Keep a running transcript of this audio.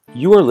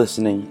You are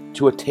listening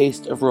to A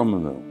Taste of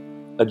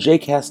Romumu, a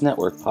JCast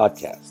Network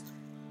podcast.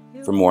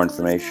 For more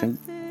information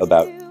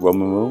about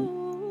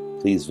Romumu,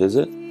 please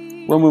visit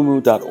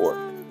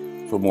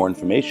romumu.org. For more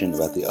information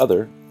about the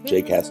other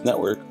JCast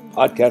Network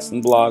podcasts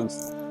and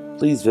blogs,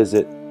 please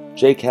visit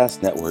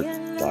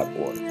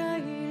jcastnetwork.org.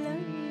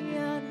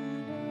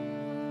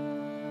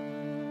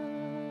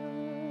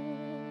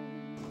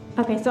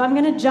 Okay, so I'm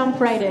going to jump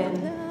right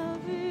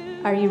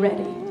in. Are you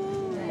ready?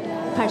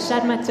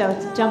 Parshat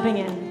Matot, jumping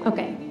in.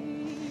 Okay.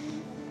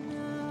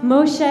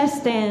 Moshe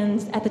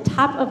stands at the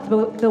top of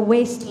the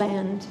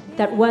wasteland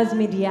that was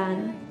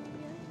Midian.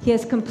 He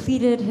has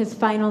completed his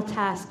final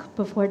task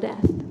before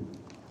death.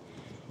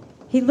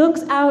 He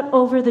looks out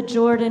over the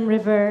Jordan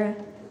River,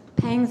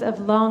 pangs of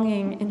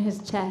longing in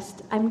his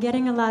chest. I'm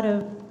getting a lot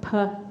of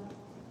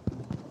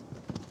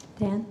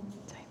Dan?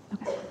 Sorry.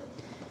 Okay.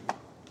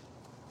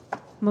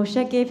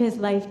 Moshe gave his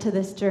life to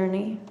this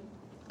journey,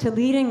 to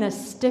leading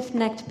this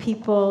stiff-necked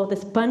people,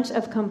 this bunch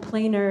of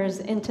complainers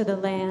into the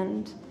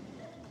land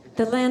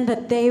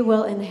that they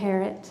will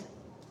inherit.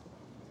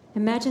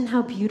 Imagine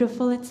how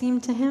beautiful it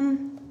seemed to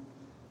him,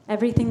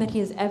 everything that he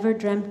has ever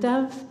dreamt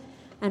of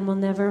and will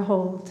never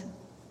hold.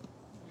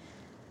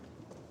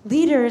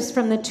 Leaders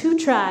from the two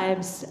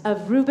tribes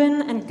of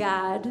Reuben and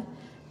Gad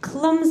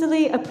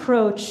clumsily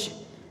approach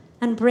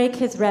and break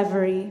his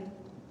reverie.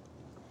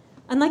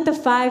 Unlike the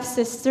 5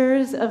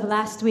 sisters of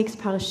last week's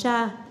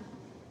parsha,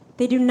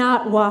 they do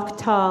not walk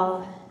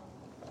tall,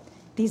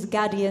 these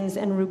Gadians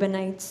and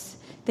Reubenites.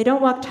 They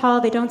don't walk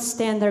tall, they don't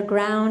stand their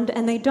ground,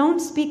 and they don't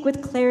speak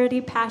with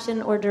clarity,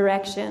 passion, or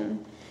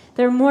direction.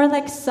 They're more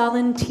like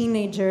sullen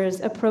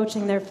teenagers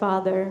approaching their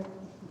father.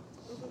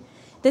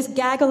 This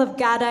gaggle of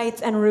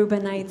Gadites and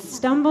Reubenites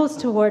stumbles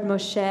toward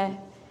Moshe,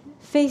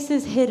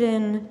 faces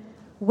hidden,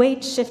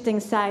 weight shifting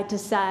side to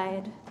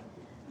side.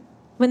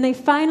 When they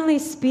finally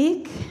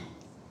speak,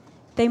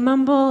 they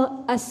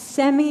mumble a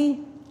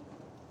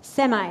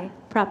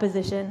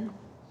semi-proposition.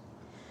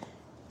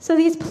 So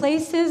these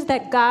places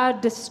that God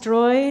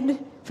destroyed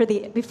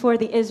before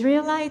the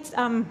Israelites,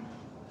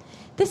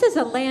 this is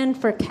a land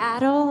for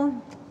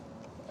cattle.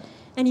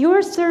 And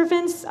your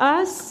servants,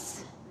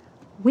 us,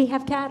 we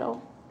have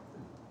cattle.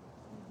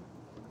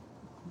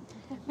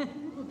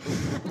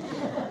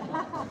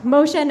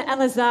 Moshe and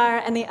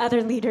Eleazar and the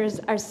other leaders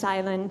are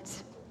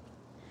silent.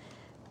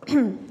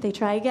 They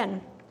try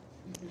again.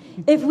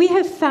 If we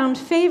have found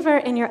favor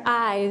in your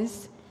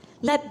eyes,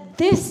 let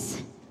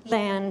this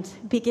land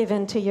be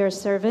given to your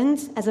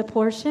servants as a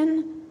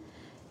portion.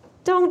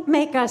 Don't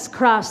make us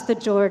cross the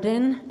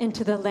Jordan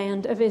into the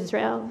land of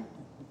Israel.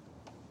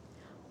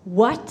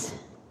 What?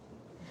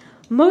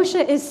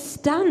 Moshe is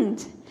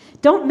stunned.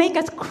 Don't make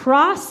us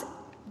cross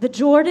the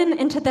Jordan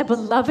into the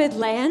beloved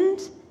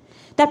land?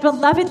 That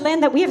beloved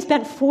land that we have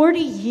spent 40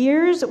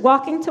 years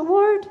walking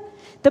toward?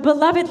 The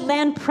beloved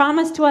land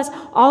promised to us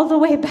all the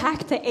way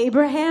back to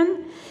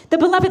Abraham? The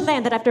beloved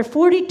land that after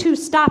 42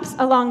 stops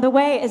along the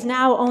way is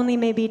now only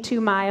maybe 2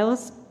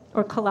 miles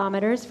or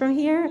kilometers from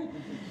here?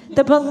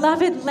 The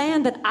beloved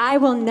land that I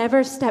will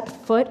never step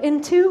foot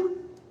into?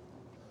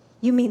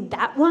 You mean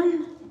that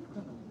one?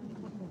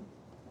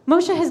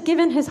 Moshe has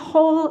given his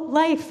whole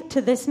life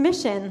to this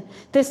mission,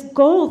 this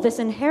goal, this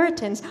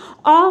inheritance.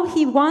 All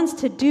he wants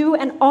to do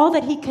and all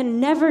that he can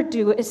never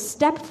do is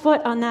step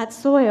foot on that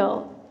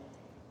soil.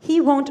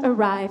 He won't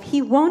arrive.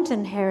 He won't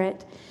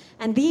inherit.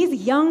 And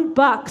these young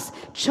bucks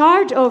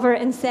charge over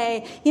and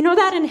say, you know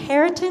that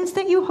inheritance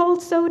that you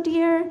hold so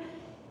dear?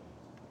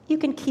 You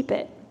can keep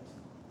it.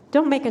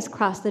 Don't make us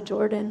cross the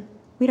Jordan.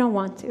 We don't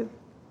want to.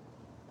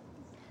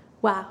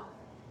 Wow.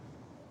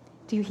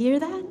 Do you hear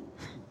that?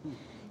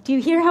 Do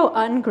you hear how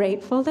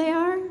ungrateful they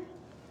are?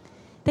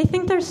 They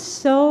think they're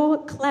so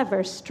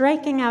clever,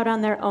 striking out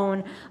on their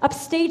own,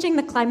 upstaging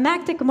the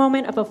climactic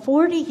moment of a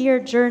 40-year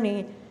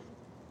journey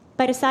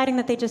by deciding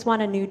that they just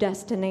want a new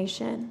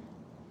destination.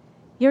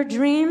 Your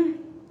dream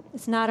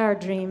is not our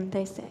dream,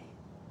 they say.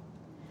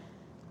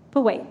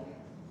 But wait,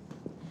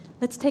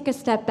 let's take a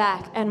step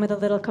back and with a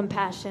little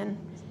compassion.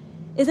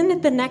 Isn't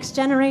it the next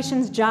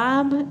generation's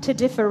job to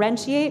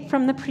differentiate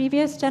from the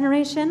previous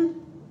generation?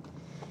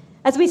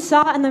 As we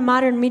saw in the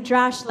modern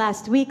Midrash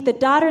last week, the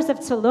daughters of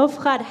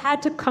Tzolofchad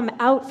had to come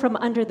out from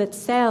under the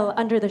tzel,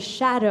 under the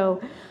shadow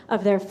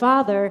of their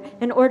father,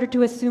 in order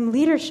to assume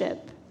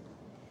leadership.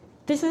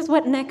 This is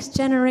what next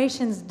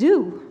generations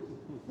do.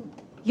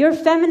 Your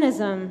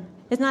feminism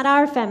is not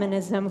our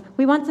feminism.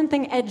 We want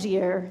something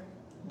edgier.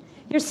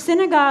 Your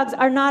synagogues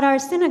are not our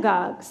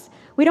synagogues.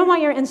 We don't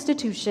want your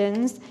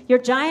institutions, your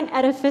giant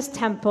edifice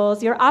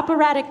temples, your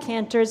operatic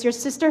cantors, your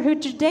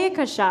sisterhood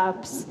Judaica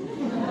shops.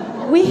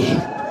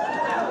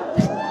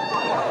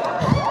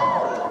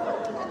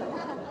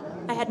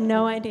 I had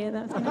no idea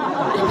that was going to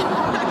happen.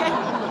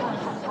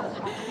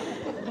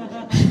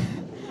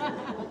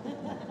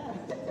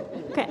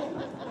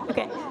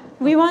 Okay.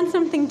 We want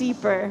something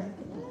deeper.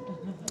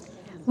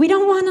 We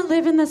don't want to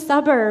live in the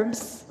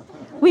suburbs.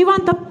 We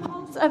want the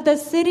pulse of the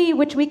city,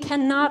 which we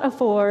cannot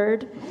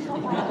afford,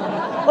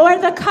 or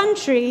the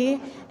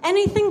country,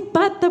 anything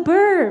but the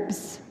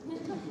burbs.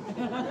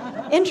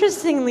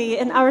 Interestingly,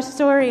 in our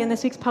story in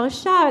this week's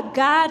parasha,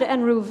 Gad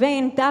and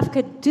Reuven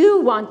Dafka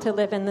do want to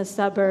live in the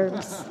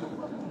suburbs.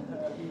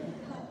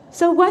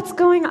 So what's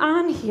going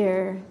on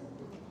here?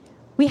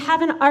 We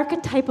have an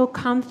archetypal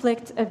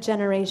conflict of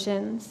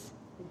generations.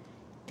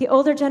 The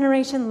older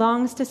generation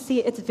longs to see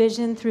its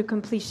vision through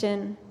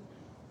completion.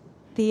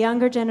 The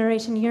younger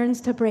generation yearns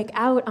to break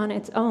out on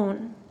its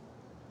own.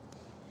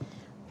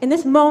 In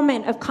this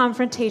moment of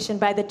confrontation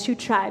by the two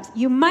tribes,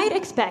 you might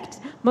expect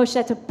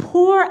Moshe to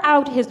pour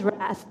out his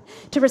wrath,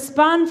 to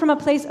respond from a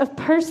place of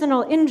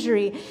personal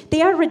injury.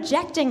 They are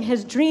rejecting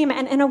his dream,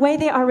 and in a way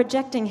they are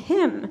rejecting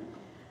him.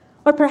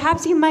 Or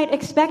perhaps you might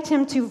expect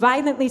him to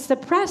violently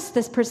suppress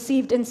this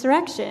perceived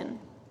insurrection.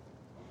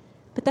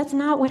 But that's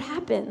not what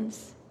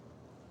happens.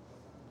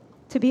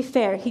 To be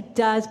fair, he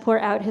does pour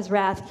out his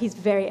wrath. He's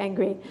very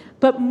angry.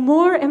 But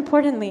more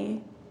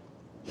importantly,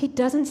 he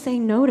doesn't say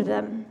no to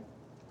them.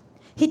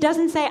 He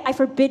doesn't say, I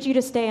forbid you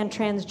to stay in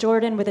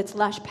Transjordan with its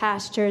lush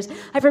pastures.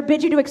 I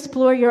forbid you to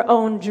explore your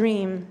own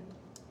dream.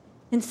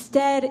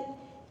 Instead,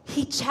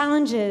 he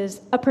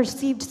challenges a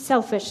perceived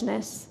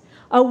selfishness,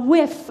 a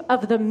whiff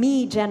of the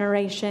me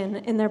generation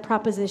in their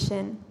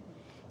proposition.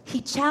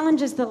 He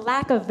challenges the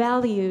lack of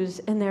values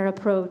in their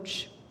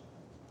approach.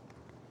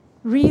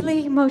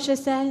 Really, Moshe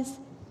says,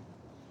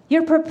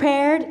 you're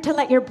prepared to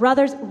let your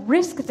brothers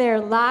risk their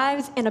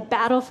lives in a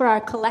battle for our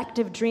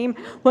collective dream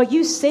while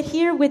you sit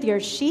here with your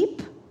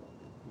sheep?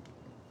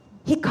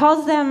 He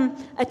calls them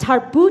a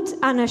tarbut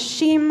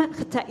anashim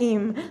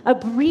ch'ta'im, a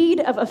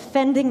breed of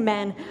offending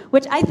men,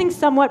 which I think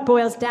somewhat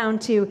boils down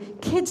to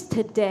kids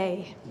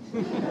today.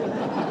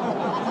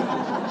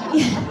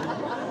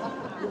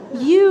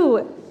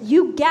 You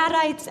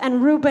Gadites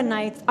and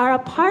Reubenites are a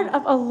part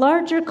of a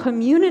larger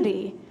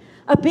community,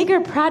 a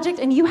bigger project,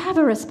 and you have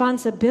a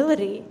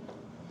responsibility.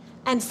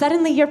 And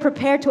suddenly you're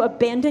prepared to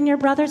abandon your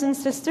brothers and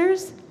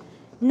sisters?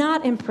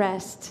 Not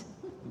impressed.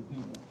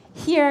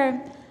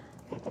 Here,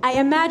 I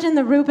imagine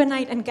the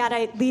Reubenite and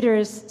Gadite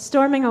leaders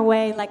storming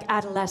away like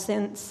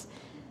adolescents.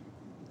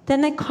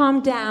 Then they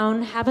calm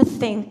down, have a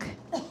think,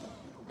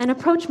 and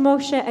approach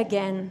Moshe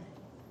again.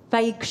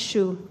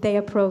 Vayikshu, they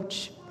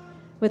approach,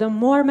 with a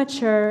more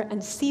mature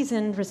and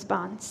seasoned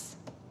response.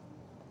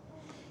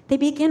 They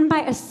begin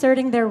by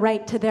asserting their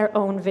right to their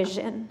own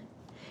vision.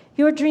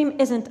 Your dream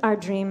isn't our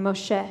dream,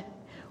 Moshe.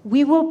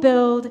 We will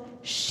build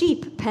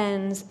sheep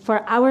pens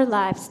for our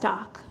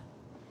livestock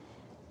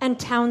and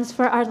towns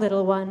for our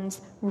little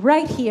ones,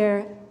 right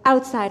here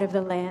outside of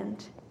the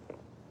land.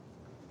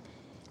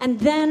 And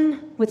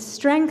then, with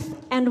strength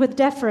and with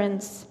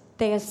deference,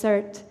 they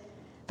assert,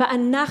 we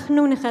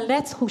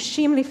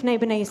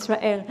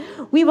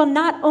will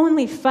not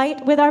only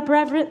fight with our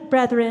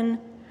brethren,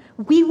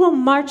 we will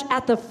march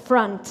at the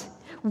front.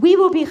 We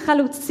will be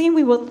chalutzim,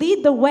 we will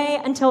lead the way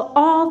until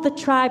all the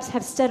tribes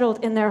have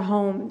settled in their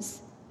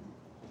homes.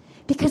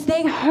 Because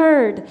they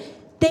heard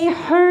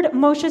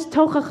Moshe's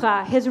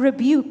tochacha, his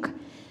rebuke,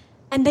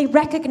 and they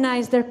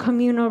recognized their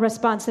communal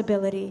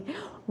responsibility.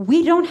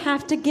 We don't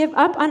have to give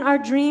up on our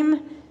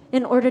dream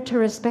in order to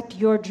respect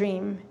your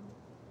dream.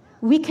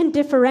 We can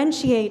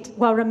differentiate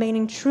while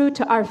remaining true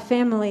to our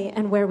family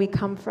and where we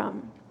come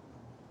from.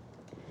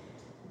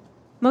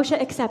 Moshe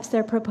accepts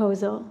their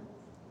proposal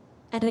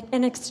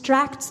and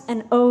extracts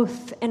an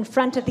oath in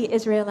front of the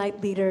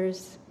Israelite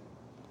leaders.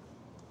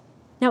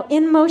 Now,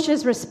 in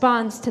Moshe's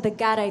response to the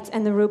Gadites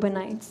and the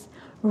Reubenites,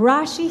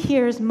 Rashi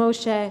hears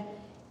Moshe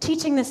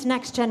teaching this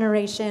next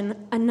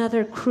generation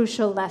another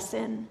crucial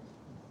lesson.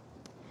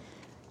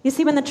 You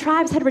see, when the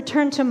tribes had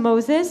returned to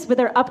Moses with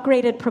their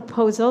upgraded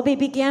proposal, they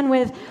began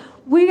with,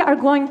 we are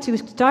going to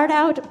start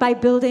out by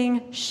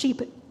building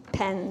sheep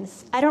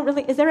pens.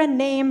 Is there a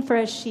name for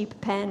a sheep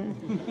pen?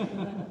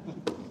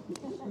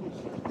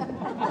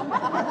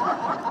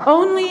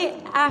 Only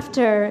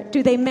after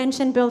do they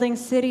mention building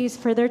cities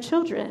for their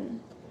children.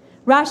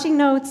 Rashi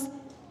notes,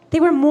 they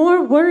were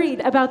more worried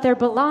about their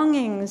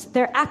belongings,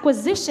 their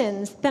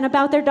acquisitions, than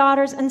about their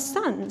daughters and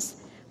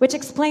sons, which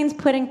explains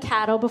putting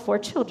cattle before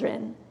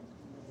children.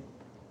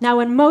 Now,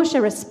 when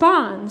Moshe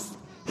responds,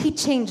 he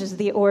changes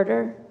the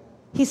order.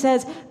 He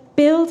says,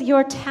 build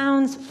your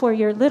towns for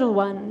your little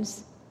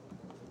ones,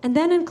 and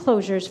then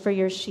enclosures for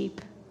your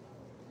sheep.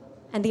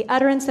 And the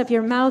utterance of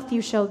your mouth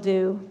you shall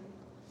do.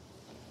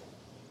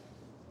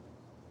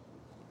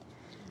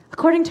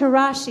 According to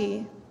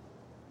Rashi,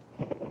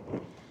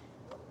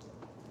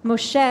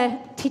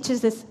 Moshe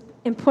teaches this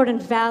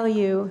important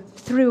value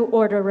through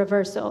order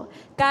reversal.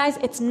 Guys,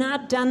 it's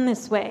not done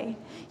this way.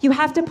 You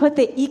have to put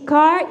the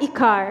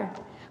ikar.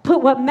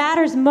 Put what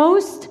matters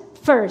most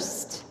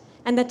first.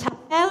 And the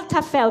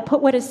tafel,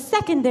 put what is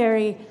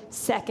secondary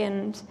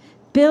second.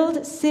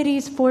 Build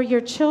cities for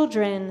your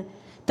children.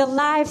 The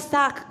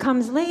livestock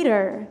comes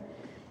later.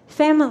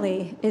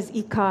 Family is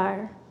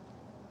ikar.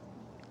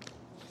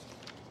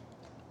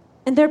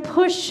 And they're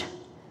pushed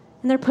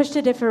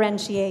to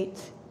differentiate.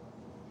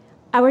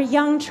 Our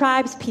young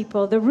tribes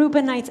people, the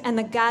Reubenites and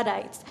the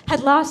Gadites,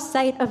 had lost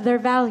sight of their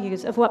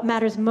values, of what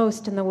matters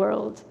most in the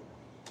world.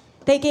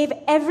 They gave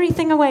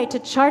everything away to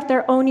chart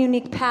their own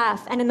unique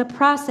path, and in the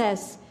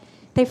process,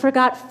 they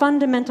forgot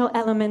fundamental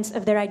elements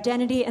of their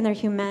identity and their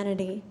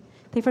humanity.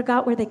 They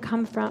forgot where they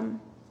come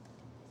from.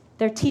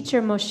 Their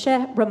teacher,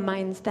 Moshe,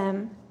 reminds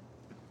them.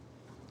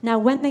 Now,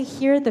 when they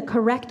hear the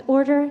correct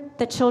order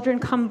that children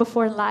come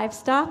before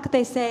livestock,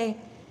 they say,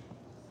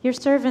 "Your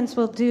servants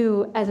will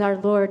do as our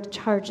Lord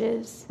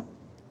charges.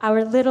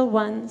 Our little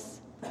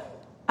ones,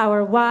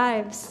 our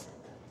wives,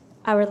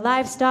 our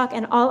livestock,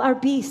 and all our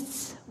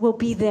beasts will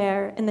be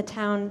there in the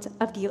towns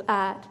of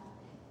Gilad."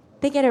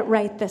 They get it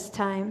right this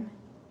time.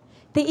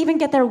 They even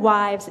get their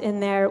wives in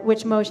there,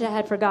 which Moshe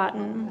had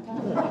forgotten.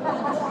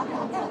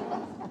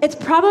 It's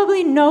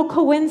probably no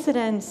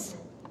coincidence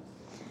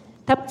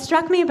that what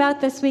struck me about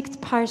this week's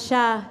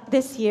Parsha,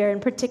 this year in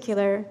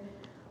particular,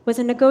 was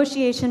a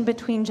negotiation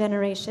between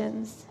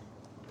generations.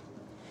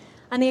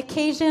 On the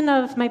occasion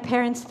of my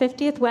parents'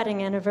 50th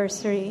wedding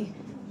anniversary,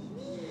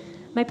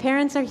 my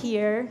parents are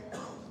here.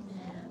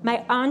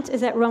 My aunt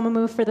is at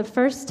Romemu for the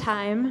first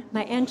time.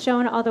 My Aunt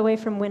Joan all the way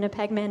from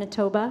Winnipeg,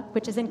 Manitoba,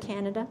 which is in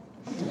Canada.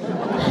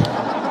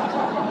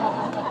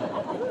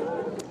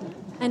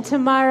 And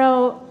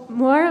tomorrow,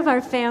 more of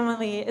our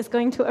family is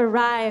going to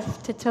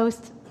arrive to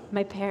toast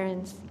my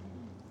parents.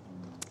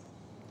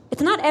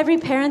 It's not every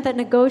parent that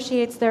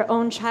negotiates their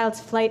own child's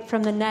flight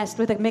from the nest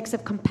with a mix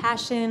of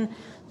compassion,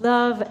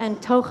 love, and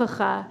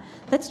tochacha.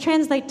 Let's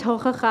translate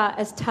tochacha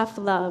as tough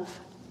love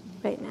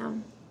right now.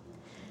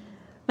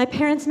 My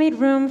parents made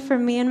room for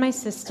me and my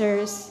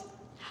sisters.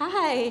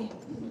 Hi.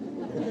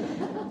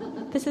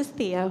 This is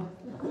Theo.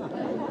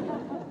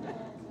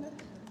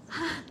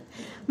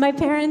 My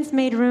parents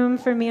made room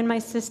for me and my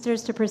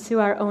sisters to pursue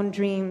our own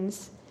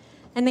dreams,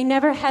 and they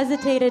never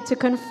hesitated to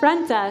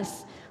confront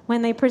us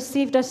when they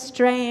perceived us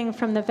straying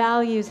from the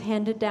values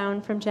handed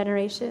down from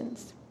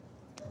generations.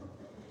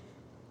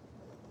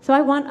 So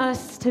I want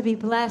us to be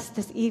blessed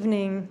this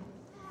evening,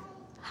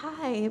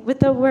 with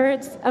the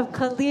words of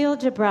Khalil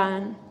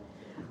Gibran,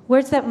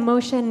 words that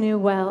Moshe knew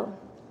well.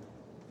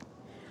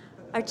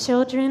 Our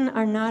children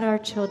are not our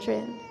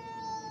children.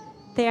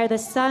 They are the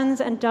sons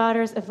and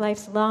daughters of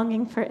life's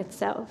longing for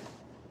itself.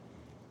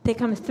 They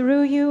come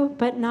through you,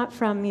 but not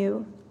from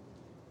you.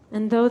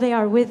 And though they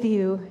are with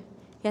you,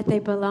 yet they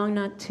belong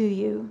not to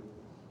you.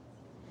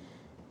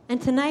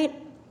 And tonight,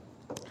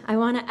 I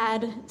want to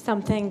add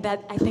something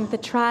that I think the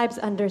tribes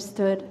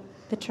understood,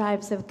 the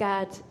tribes of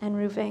Gad and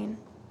Reuven.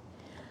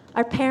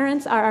 Our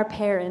parents are our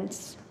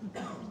parents.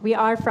 We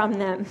are from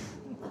them.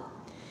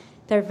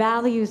 Their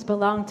values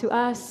belong to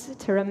us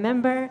to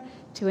remember,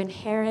 to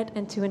inherit,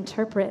 and to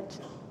interpret.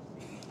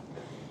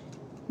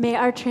 May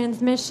our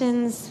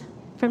transmissions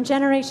from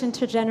generation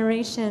to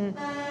generation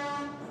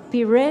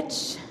be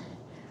rich,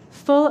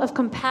 full of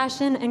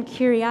compassion and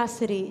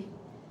curiosity,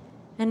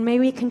 and may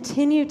we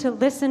continue to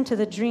listen to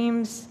the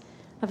dreams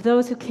of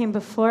those who came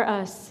before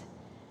us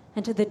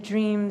and to the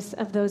dreams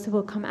of those who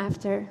will come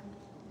after.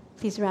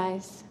 Please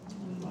rise.